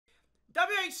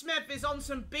Jade Smith is on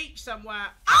some beach somewhere.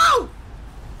 Oh!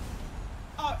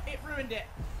 Oh, it ruined it.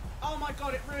 Oh my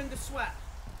god, it ruined the sweat.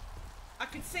 I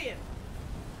could see it.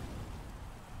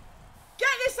 Get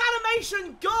this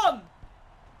animation gone!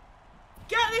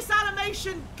 Get this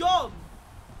animation gone!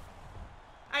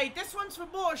 Hey, this one's for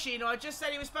Morishino. I just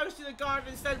said he was supposed to the garden,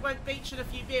 instead went beach and a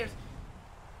few beers.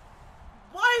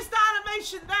 Why is the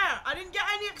animation there? I didn't get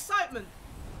any excitement.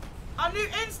 I knew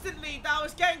instantly that I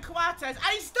was getting Coates, and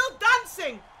he's still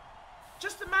dancing!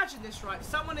 Just imagine this, right?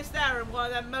 Someone is there in one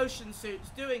of their motion suits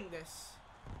doing this.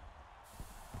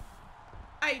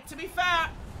 Hey, to be fair,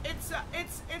 it's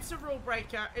a rule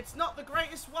breaker. It's not the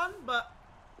greatest one, but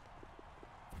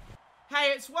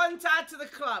hey, it's one to add to the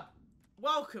club.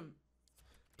 Welcome.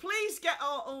 Please get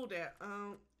oh dear.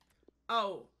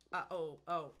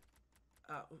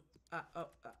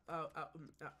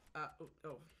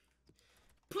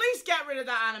 Please get rid of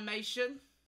that animation.